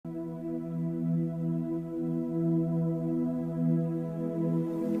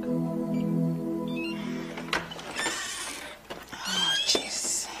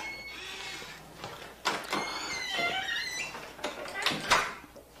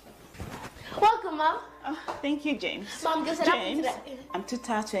Mom. Oh, thank you, James. Mom, just James, I'm too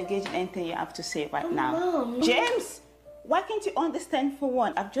tired to engage in anything you have to say right now. Mom. James, why can't you understand for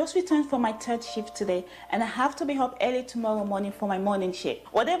one? I've just returned from my third shift today, and I have to be up early tomorrow morning for my morning shift.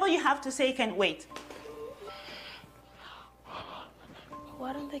 Whatever you have to say can wait.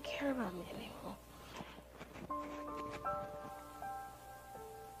 Why don't they care about me anymore?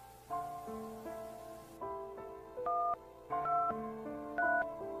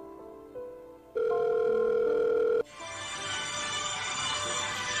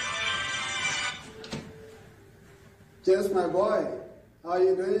 James, my boy, how are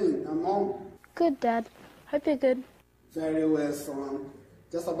you doing? I'm home. Good, Dad. Hope you're good. Very well, son.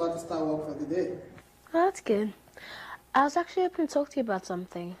 Just about to start work for the day. Oh, that's good. I was actually hoping to talk to you about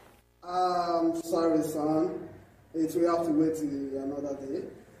something. Sorry, son. It will have to wait till another day.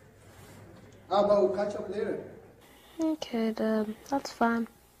 How about we'll catch up later? Okay, Dad. That's fine.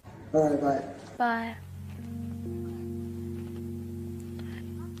 All right, bye. Bye.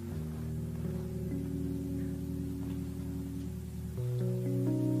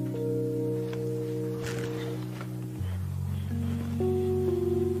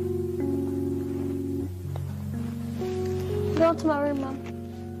 Go to my room,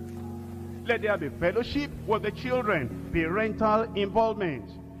 Mom. Let there be fellowship with the children, parental involvement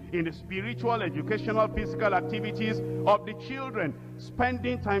in the spiritual, educational, physical activities of the children,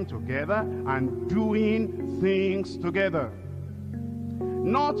 spending time together and doing things together.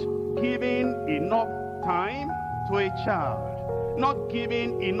 Not giving enough time to a child, not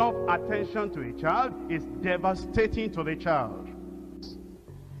giving enough attention to a child is devastating to the child.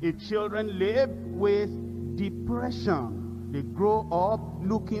 If children live with depression, they grow up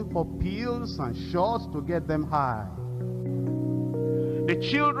looking for pills and shots to get them high. The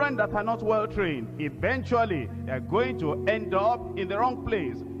children that are not well trained, eventually they are going to end up in the wrong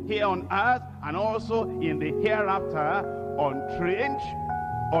place, here on earth and also in the hereafter, untrained,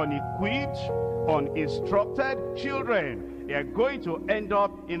 unequipped, uninstructed children. They are going to end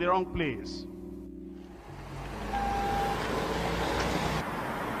up in the wrong place.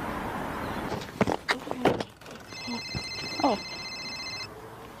 Oh.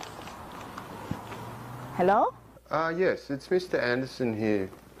 Hello? Yes, it's Mr. Anderson here.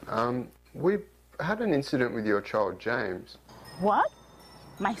 We've had an incident with your child, James. What?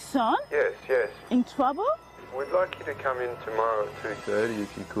 My son? Yes, yes. In trouble? We'd like you to come in tomorrow at 2:30,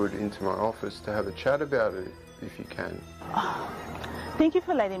 if you could, into my office to have a chat about it, if you can. Oh, thank you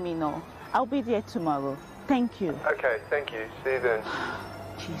for letting me know. I'll be there tomorrow. Thank you. Okay, thank you. See you then.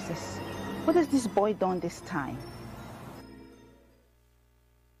 Jesus, what has this boy done this time?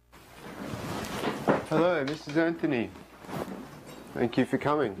 Hello, Mrs. Anthony. Thank you for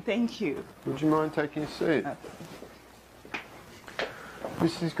coming. Thank you. Would you mind taking a seat?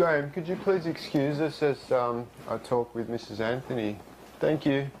 Mrs. Graham, could you please excuse us as I talk with Mrs. Anthony? Thank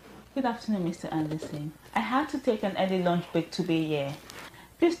you. Good afternoon, Mr. Anderson. I had to take an early lunch break to be here.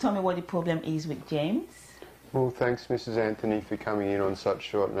 Please tell me what the problem is with James. Well, thanks, Mrs. Anthony, for coming in on such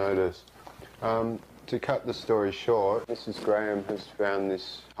short notice. To cut the story short, Mrs. Graham has found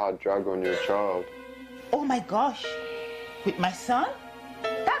this hard drug on your child. Oh my gosh, with my son?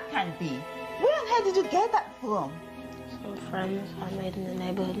 That can't be. Where on earth did you get that from? Some friends I made in the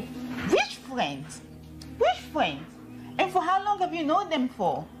neighborhood. Which friends? Which friends? And for how long have you known them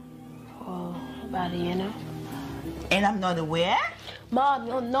for? Oh, about a year now. And I'm not aware? Mom,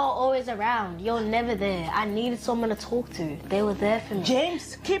 you're not always around. You're never there. I needed someone to talk to. They were there for me.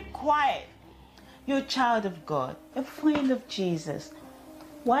 James, keep quiet. You're a child of God, a friend of Jesus.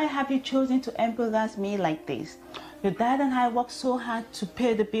 Why have you chosen to embarrass me like this? Your dad and I worked so hard to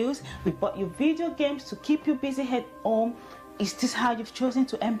pay the bills. We bought you video games to keep you busy at home. Is this how you've chosen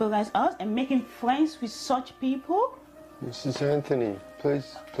to embarrass us and making friends with such people? Mrs. Anthony,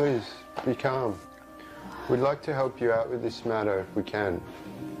 please be calm. We'd like to help you out with this matter if we can.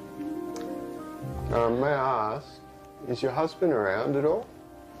 May I ask, is your husband around at all?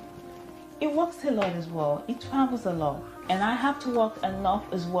 He works a lot as well. He travels a lot. And I have to work enough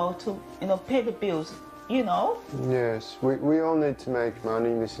as well to, pay the bills, Yes, we all need to make money,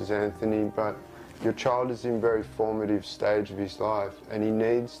 Mrs. Anthony, but your child is in a very formative stage of his life and he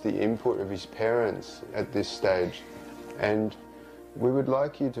needs the input of his parents at this stage. And we would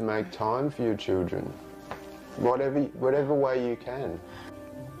like you to make time for your children, whatever way you can.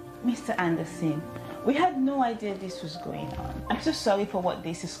 Mr. Anderson, we had no idea this was going on. I'm so sorry for what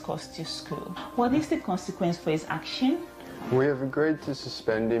this has cost your school. What is the consequence for his action? We have agreed to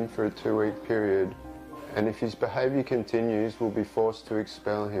suspend him for a 2-week period, and if his behaviour continues, we'll be forced to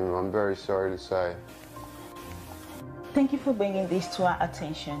expel him, I'm very sorry to say. Thank you for bringing this to our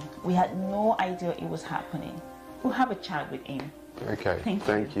attention. We had no idea it was happening. We'll have a chat with him. Okay,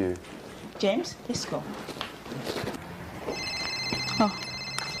 thank you. James, let's go. Oh.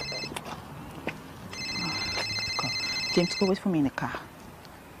 Go. James, go wait for me in the car.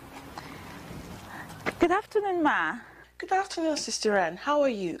 Good afternoon, Ma. Good afternoon, Sister Ann. How are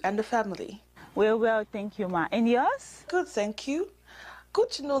you and the family? We're well, thank you, Ma. And yours? Good, thank you. Good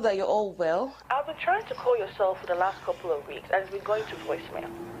to know that you're all well. I've been trying to call yourself for the last couple of weeks and it's been going to voicemail.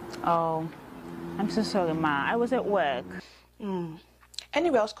 Oh, I'm so sorry, Ma. I was at work.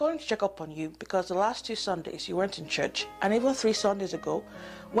 Anyway, I was calling to check up on you because the last 2 Sundays you weren't in church, and even 3 Sundays ago,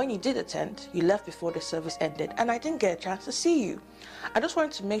 when you did attend, you left before the service ended, and I didn't get a chance to see you. I just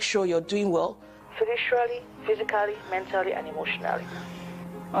wanted to make sure you're doing well, spiritually, physically, mentally, and emotionally.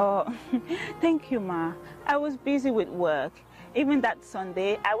 Oh, thank you, Ma. I was busy with work. Even that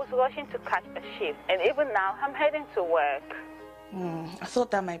Sunday, I was rushing to catch a shift, and even now, I'm heading to work. I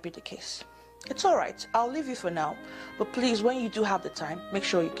thought that might be the case. It's all right. I'll leave you for now. But please, when you do have the time, make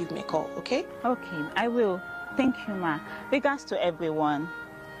sure you give me a call, okay? Okay, I will. Thank you, Ma. Regards to everyone.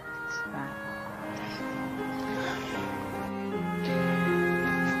 Bye.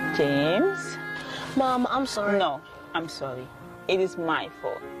 James? Mom, I'm sorry. No, I'm sorry. It is my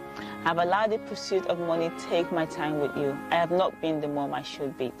fault. I've allowed the pursuit of money take my time with you. I have not been the mom I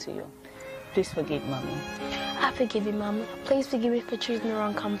should be to you. Please forgive Mommy. I forgive you, Mom. Please forgive me for choosing the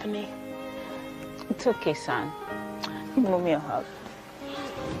wrong company. It's okay, son. Give Mommy a hug.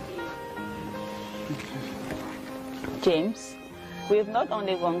 James, we have not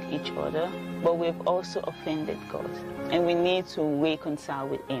only wronged each other, but we have also offended God. And we need to reconcile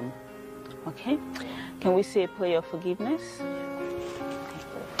with Him. Okay? Can we say a prayer of forgiveness?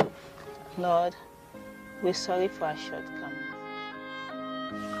 Lord, we're sorry for our shortcomings.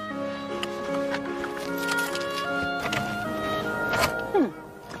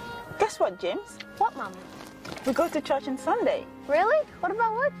 Guess what, James? What, Mom? We go to church on Sunday. Really? What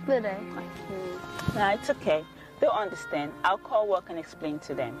about work today? Nah, it's okay. They'll understand. I'll call work and explain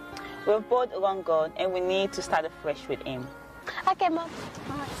to them. We're both wrong God, and we need to start afresh with Him. Okay, Mom.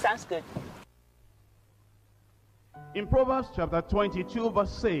 All right, sounds good. In Proverbs chapter 22,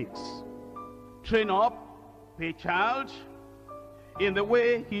 verse 6, train up a child in the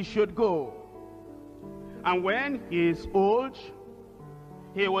way he should go, and when he is old,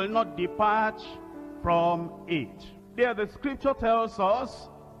 he will not depart from it. Here the scripture tells us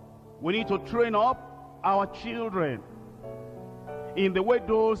we need to train up our children in the way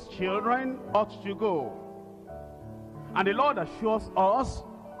those children ought to go. And the Lord assures us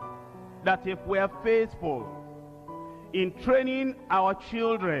that if we are faithful in training our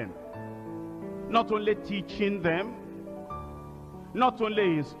children, not only teaching them, not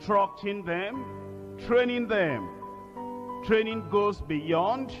only instructing them, training them. Training goes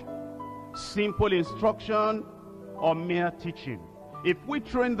beyond simple instruction or mere teaching. If we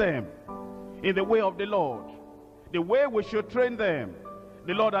train them in the way of the Lord, the way we should train them,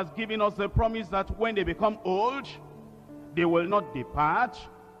 the Lord has given us the promise that when they become old, they will not depart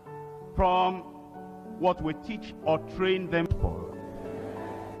from what we teach or train them for.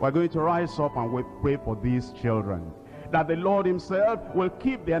 We're going to rise up and we pray for these children, that the Lord Himself will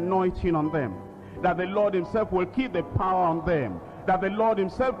keep the anointing on them, that the Lord Himself will keep the power on them, that the Lord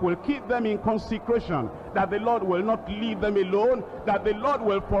Himself will keep them in consecration, that the Lord will not leave them alone, that the Lord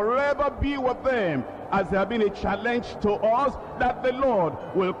will forever be with them, as there have been a challenge to us, that the Lord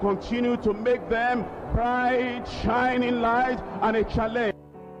will continue to make them bright, shining light, and a challenge